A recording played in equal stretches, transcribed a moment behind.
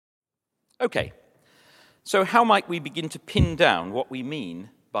Okay, so how might we begin to pin down what we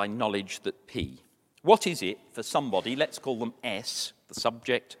mean by knowledge that P? What is it for somebody, let's call them S, the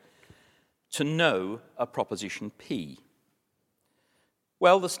subject, to know a proposition P?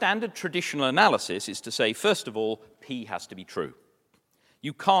 Well, the standard traditional analysis is to say, first of all, P has to be true.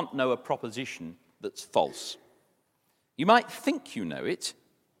 You can't know a proposition that's false. You might think you know it,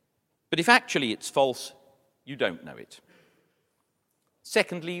 but if actually it's false, you don't know it.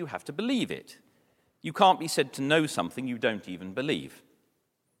 Secondly, you have to believe it. You can't be said to know something you don't even believe.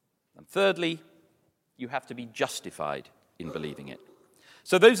 And thirdly, you have to be justified in believing it.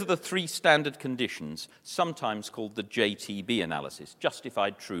 So those are the three standard conditions, sometimes called the JTB analysis,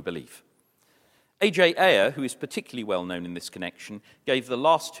 justified true belief. A.J. Ayer, who is particularly well known in this connection, gave the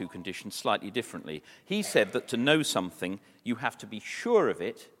last two conditions slightly differently. He said that to know something, you have to be sure of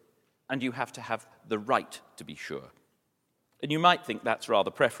it, and you have to have the right to be sure. And you might think that's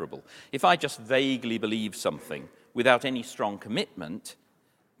rather preferable. If I just vaguely believe something without any strong commitment,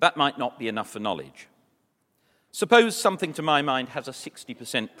 that might not be enough for knowledge. Suppose something to my mind has a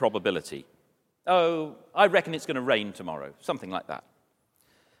 60% probability. Oh, I reckon it's going to rain tomorrow, something like that.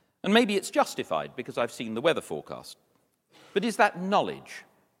 And maybe it's justified because I've seen the weather forecast. But is that knowledge?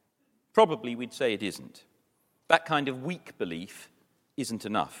 Probably we'd say it isn't. That kind of weak belief isn't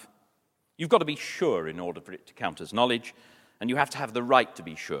enough. You've got to be sure in order for it to count as knowledge, and you have to have the right to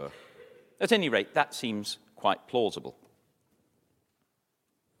be sure. At any rate, that seems quite plausible.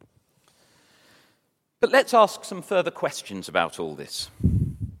 But let's ask some further questions about all this.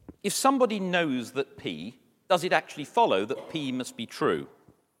 If somebody knows that P, does it actually follow that P must be true?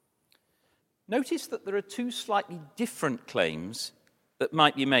 Notice that there are two slightly different claims that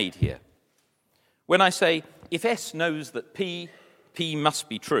might be made here. When I say, if S knows that P must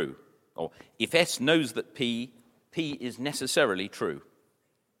be true, or if S knows that P is necessarily true,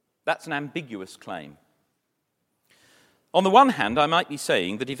 that's an ambiguous claim. On the one hand, I might be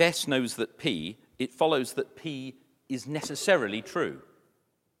saying that if S knows that P, it follows that P is necessarily true,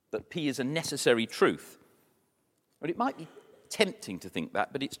 that P is a necessary truth. But it might be tempting to think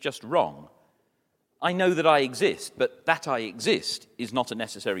that, but it's just wrong. I know that I exist, but that I exist is not a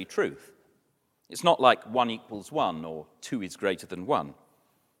necessary truth. It's not like 1 equals 1 or 2 is greater than 1.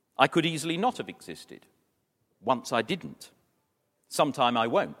 I could easily not have existed. Once I didn't. Sometime I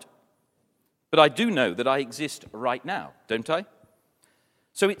won't. But I do know that I exist right now, don't I?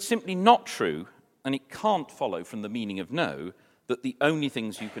 So it's simply not true, and it can't follow from the meaning of know, that the only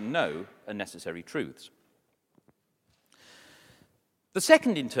things you can know are necessary truths. The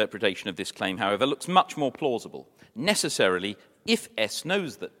second interpretation of this claim, however, looks much more plausible. Necessarily, if S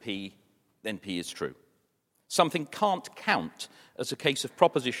knows that P, then P is true. Something can't count as a case of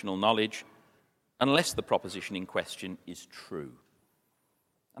propositional knowledge unless the proposition in question is true.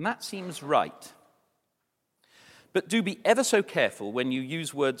 And that seems right. But do be ever so careful when you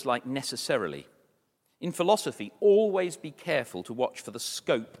use words like necessarily. In philosophy, always be careful to watch for the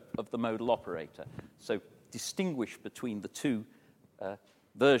scope of the modal operator. So distinguish between the two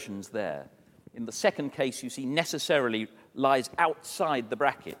versions there. In the second case, you see necessarily lies outside the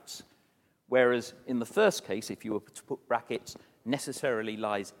brackets, whereas in the first case, if you were to put brackets, necessarily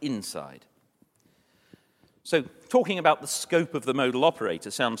lies inside. So talking about the scope of the modal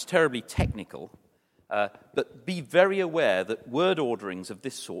operator sounds terribly technical, but be very aware that word orderings of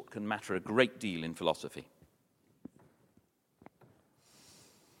this sort can matter a great deal in philosophy.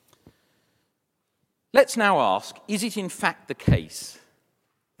 Let's now ask, is it in fact the case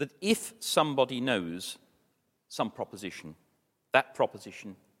that if somebody knows some proposition, that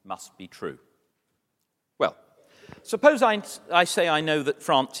proposition must be true? Well, suppose I say I know that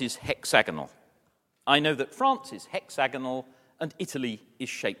France is hexagonal. I know that France is hexagonal and Italy is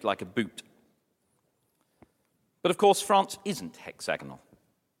shaped like a boot. But of course, France isn't hexagonal.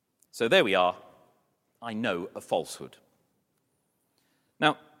 So there we are. I know a falsehood.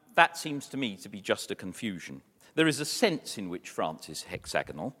 Now, that seems to me to be just a confusion. There is a sense in which France is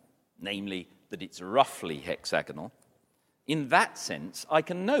hexagonal, namely that it's roughly hexagonal. In that sense, I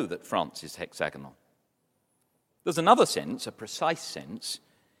can know that France is hexagonal. There's another sense, a precise sense,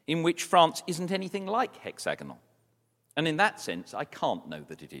 in which France isn't anything like hexagonal. And in that sense, I can't know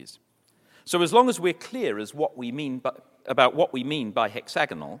that it is. So as long as we're clear as about what we mean by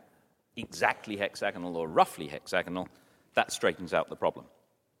hexagonal, exactly hexagonal or roughly hexagonal, that straightens out the problem.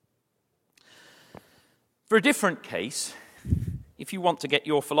 For a different case, if you want to get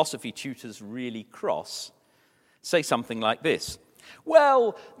your philosophy tutors really cross, say something like this.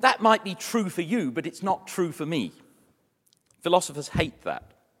 Well, that might be true for you, but it's not true for me. Philosophers hate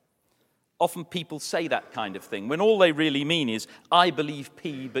that. often people say that kind of thing, when all they really mean is, I believe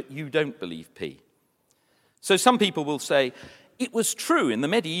P, but you don't believe P. So some people will say, it was true in the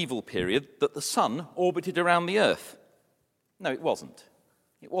medieval period that the sun orbited around the earth. No, it wasn't.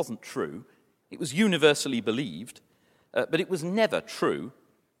 It wasn't true. It was universally believed, but it was never true.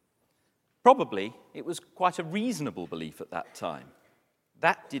 Probably it was quite a reasonable belief at that time.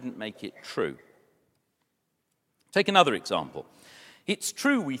 That didn't make it true. Take another example. It's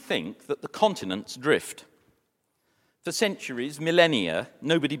true, we think, that the continents drift. For centuries, millennia,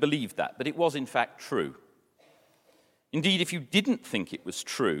 nobody believed that, but it was in fact true. Indeed, if you didn't think it was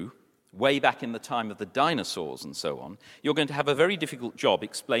true, way back in the time of the dinosaurs and so on, you're going to have a very difficult job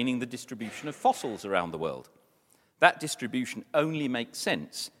explaining the distribution of fossils around the world. That distribution only makes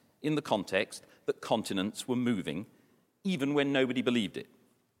sense in the context that continents were moving, even when nobody believed it.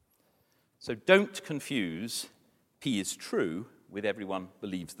 So don't confuse P is true with everyone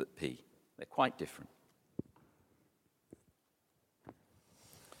believes that P. They're quite different.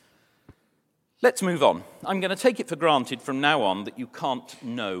 Let's move on. I'm going to take it for granted from now on that you can't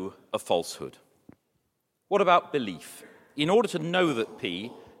know a falsehood. What about belief? In order to know that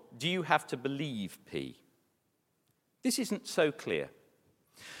P, do you have to believe P? This isn't so clear.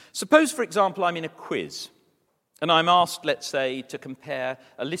 Suppose, for example, I'm in a quiz, and I'm asked, let's say, to compare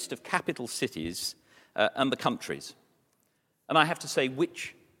a list of capital cities and the countries. And I have to say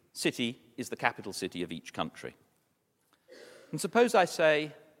which city is the capital city of each country. And suppose I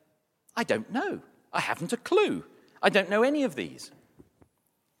say, I don't know. I haven't a clue. I don't know any of these.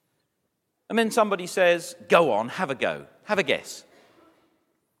 And then somebody says, go on, have a go. Have a guess.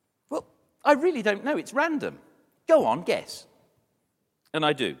 Well, I really don't know. It's random. Go on, guess. And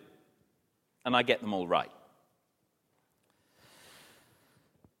I do. And I get them all right.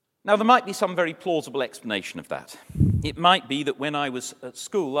 Now, there might be some very plausible explanation of that. It might be that when I was at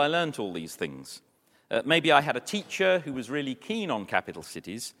school, I learnt all these things. Maybe I had a teacher who was really keen on capital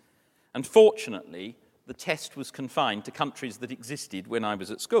cities, and fortunately, the test was confined to countries that existed when I was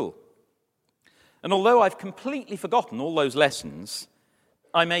at school. And although I've completely forgotten all those lessons,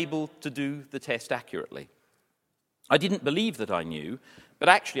 I'm able to do the test accurately. I didn't believe that I knew, but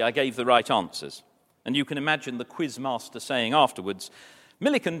actually I gave the right answers. And you can imagine the quiz master saying afterwards,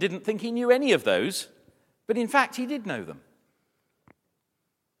 Millikan didn't think he knew any of those, but in fact he did know them.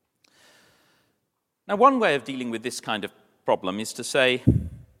 Now, one way of dealing with this kind of problem is to say,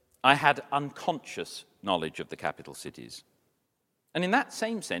 I had unconscious knowledge of the capital cities. And in that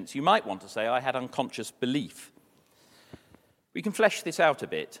same sense, you might want to say I had unconscious belief. We can flesh this out a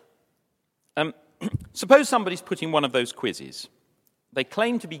bit. Suppose somebody's put in one of those quizzes. They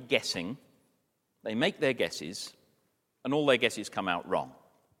claim to be guessing, they make their guesses, and all their guesses come out wrong.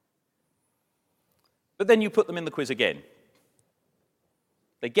 But then you put them in the quiz again.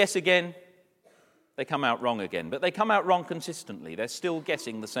 They guess again, they come out wrong again. But they come out wrong consistently. They're still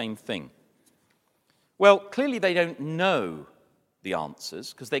guessing the same thing. Well, clearly they don't know the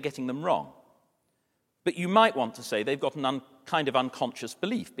answers because they're getting them wrong. But you might want to say they've got an kind of unconscious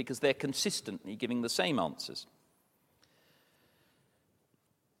belief because they're consistently giving the same answers.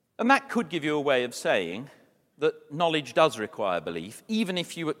 And that could give you a way of saying that knowledge does require belief, even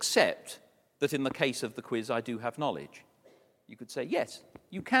if you accept that in the case of the quiz I do have knowledge. You could say, yes,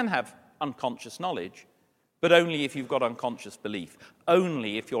 you can have unconscious knowledge, but only if you've got unconscious belief,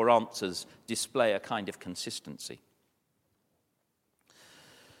 only if your answers display a kind of consistency.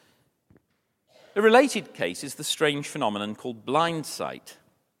 A related case is the strange phenomenon called blind sight.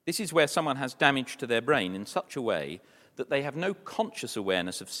 This is where someone has damage to their brain in such a way that they have no conscious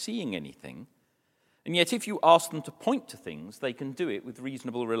awareness of seeing anything, and yet if you ask them to point to things, they can do it with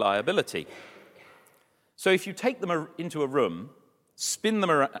reasonable reliability. So if you take them into a room, spin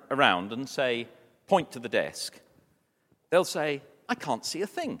them around and say, point to the desk, they'll say, I can't see a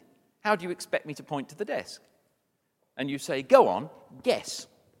thing. How do you expect me to point to the desk? And you say, go on, guess.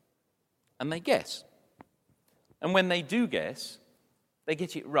 And they guess. And when they do guess, they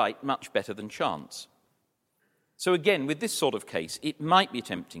get it right much better than chance. So again, with this sort of case, it might be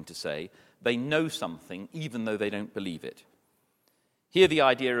tempting to say they know something even though they don't believe it. Here the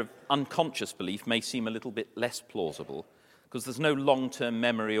idea of unconscious belief may seem a little bit less plausible because there's no long-term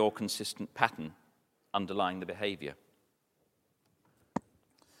memory or consistent pattern underlying the behavior.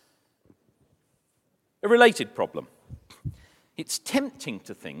 A related problem. It's tempting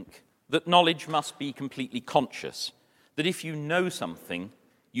to think that knowledge must be completely conscious, that if you know something,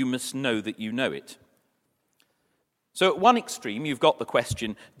 you must know that you know it. So at one extreme, you've got the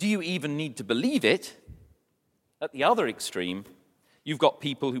question, do you even need to believe it? At the other extreme, you've got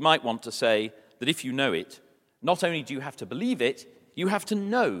people who might want to say that if you know it, not only do you have to believe it, You have to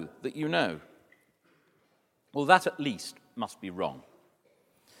know that you know. Well, that at least must be wrong.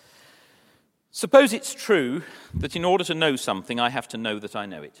 Suppose it's true that in order to know something, I have to know that I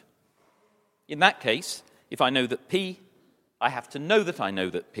know it. In that case, if I know that P, I have to know that I know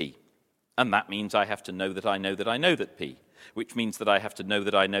that P. And that means I have to know that I know that I know that P, which means that I have to know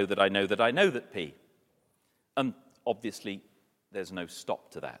that I know that I know that I know that P. And obviously, there's no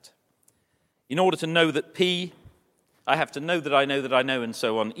stop to that. In order to know that P, I have to know that I know that I know, and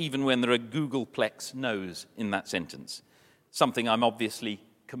so on, even when there are Googleplex no's in that sentence. Something I'm obviously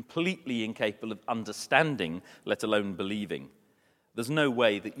completely incapable of understanding, let alone believing. There's no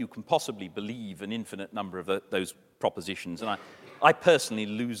way that you can possibly believe an infinite number of those propositions. And I personally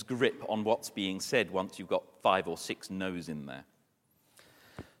lose grip on what's being said once you've got 5 or 6 no's in there.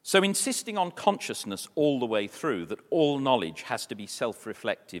 So insisting on consciousness all the way through, that all knowledge has to be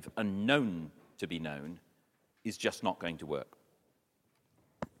self-reflective and known to be known, is just not going to work.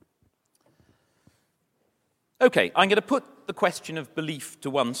 Okay, I'm going to put the question of belief to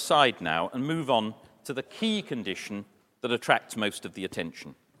one side now and move on to the key condition that attracts most of the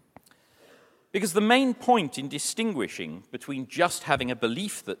attention. Because the main point in distinguishing between just having a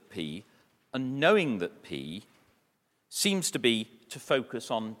belief that P and knowing that P seems to be to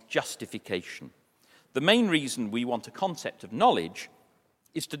focus on justification. The main reason we want a concept of knowledge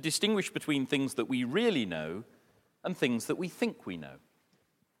is to distinguish between things that we really know and things that we think we know.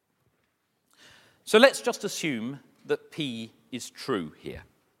 So let's just assume that P is true here.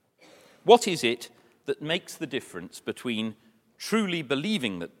 What is it that makes the difference between truly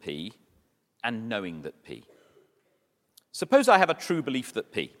believing that P and knowing that P? Suppose I have a true belief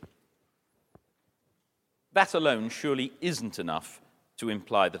that P. That alone surely isn't enough to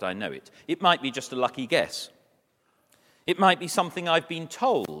imply that I know it. It might be just a lucky guess. It might be something I've been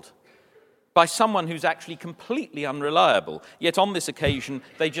told by someone who's actually completely unreliable, yet on this occasion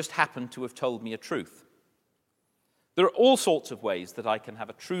they just happen to have told me a truth. There are all sorts of ways that I can have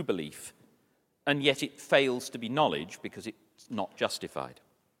a true belief, and yet it fails to be knowledge because it's not justified.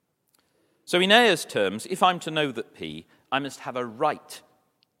 So in Ayer's terms, if I'm to know that P, I must have a right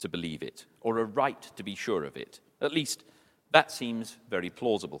to believe it, or a right to be sure of it. At least, that seems very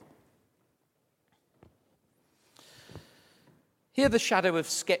plausible. Here the shadow of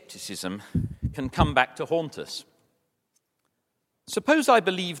skepticism can come back to haunt us. Suppose I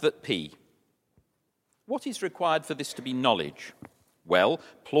believe that P. What is required for this to be knowledge? Well,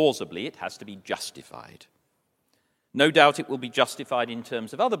 plausibly, it has to be justified. No doubt it will be justified in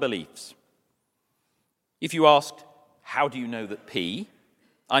terms of other beliefs. If you asked, how do you know that P?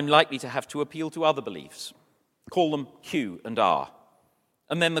 I'm likely to have to appeal to other beliefs. Call them Q and R.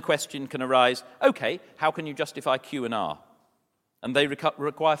 And then the question can arise, okay, how can you justify Q and R? And they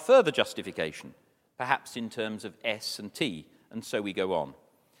require further justification, perhaps in terms of S and T, and so we go on.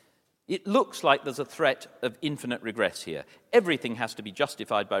 It looks like there's a threat of infinite regress here. Everything has to be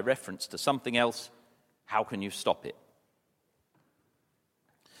justified by reference to something else. How can you stop it?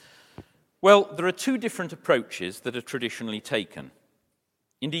 Well, there are 2 different approaches that are traditionally taken.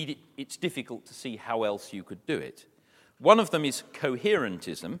 Indeed, it's difficult to see how else you could do it. One of them is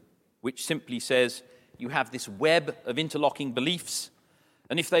coherentism, which simply says you have this web of interlocking beliefs,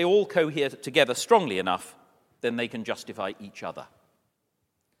 and if they all cohere together strongly enough, then they can justify each other.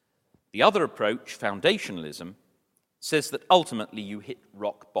 The other approach, foundationalism, says that ultimately you hit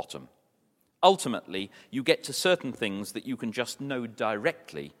rock bottom. Ultimately, you get to certain things that you can just know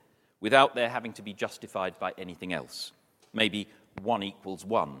directly without their having to be justified by anything else. Maybe 1 equals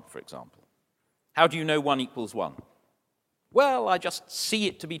 1, for example. How do you know 1 equals 1? Well, I just see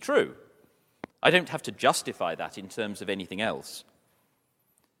it to be true. I don't have to justify that in terms of anything else.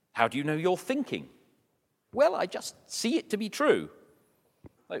 How do you know you're thinking? Well, I just see it to be true.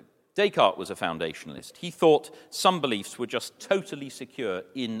 Descartes was a foundationalist. He thought some beliefs were just totally secure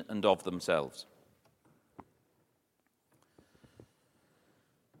in and of themselves.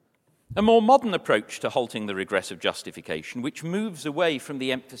 A more modern approach to halting the regress of justification, which moves away from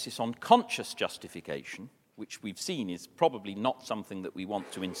the emphasis on conscious justification, which we've seen is probably not something that we want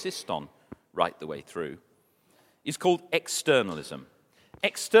to insist on right the way through, is called externalism.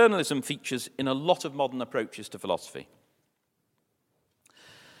 Externalism features in a lot of modern approaches to philosophy.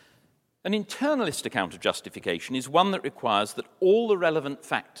 An internalist account of justification is one that requires that all the relevant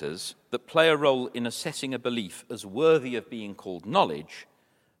factors that play a role in assessing a belief as worthy of being called knowledge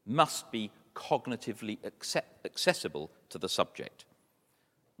must be cognitively accessible to the subject.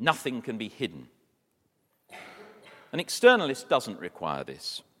 Nothing can be hidden. An externalist doesn't require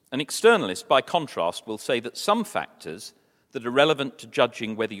this. An externalist, by contrast, will say that some factors that are relevant to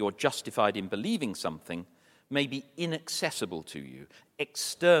judging whether you're justified in believing something may be inaccessible to you,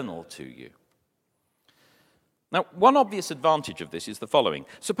 external to you. Now, one obvious advantage of this is the following.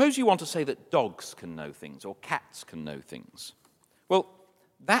 Suppose you want to say that dogs can know things or cats can know things. Well,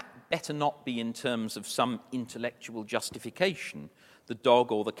 that better not be in terms of some intellectual justification the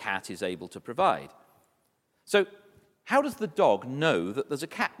dog or the cat is able to provide. So, how does the dog know that there's a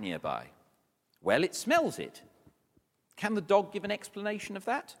cat nearby? Well, it smells it. Can the dog give an explanation of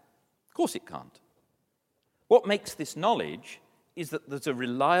that? Of course it can't. What makes this knowledge is that there's a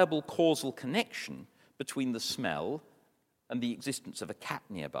reliable causal connection between the smell and the existence of a cat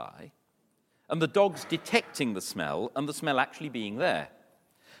nearby, and the dog's detecting the smell and the smell actually being there.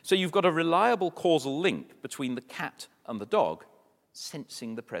 So you've got a reliable causal link between the cat and the dog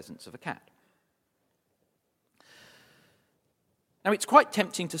sensing the presence of a cat. Now, it's quite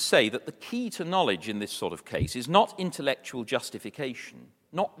tempting to say that the key to knowledge in this sort of case is not intellectual justification,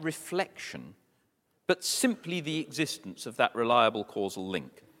 not reflection, but simply the existence of that reliable causal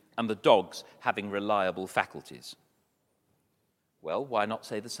link and the dogs having reliable faculties. Well, why not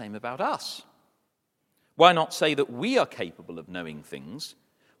say the same about us? Why not say that we are capable of knowing things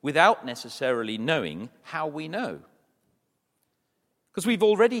without necessarily knowing how we know? Because we've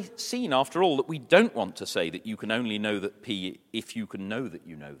already seen, after all, that we don't want to say that you can only know that P if you can know that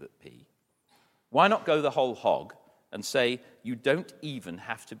you know that P. Why not go the whole hog and say you don't even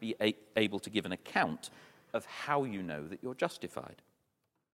have to be able to give an account of how you know that you're justified?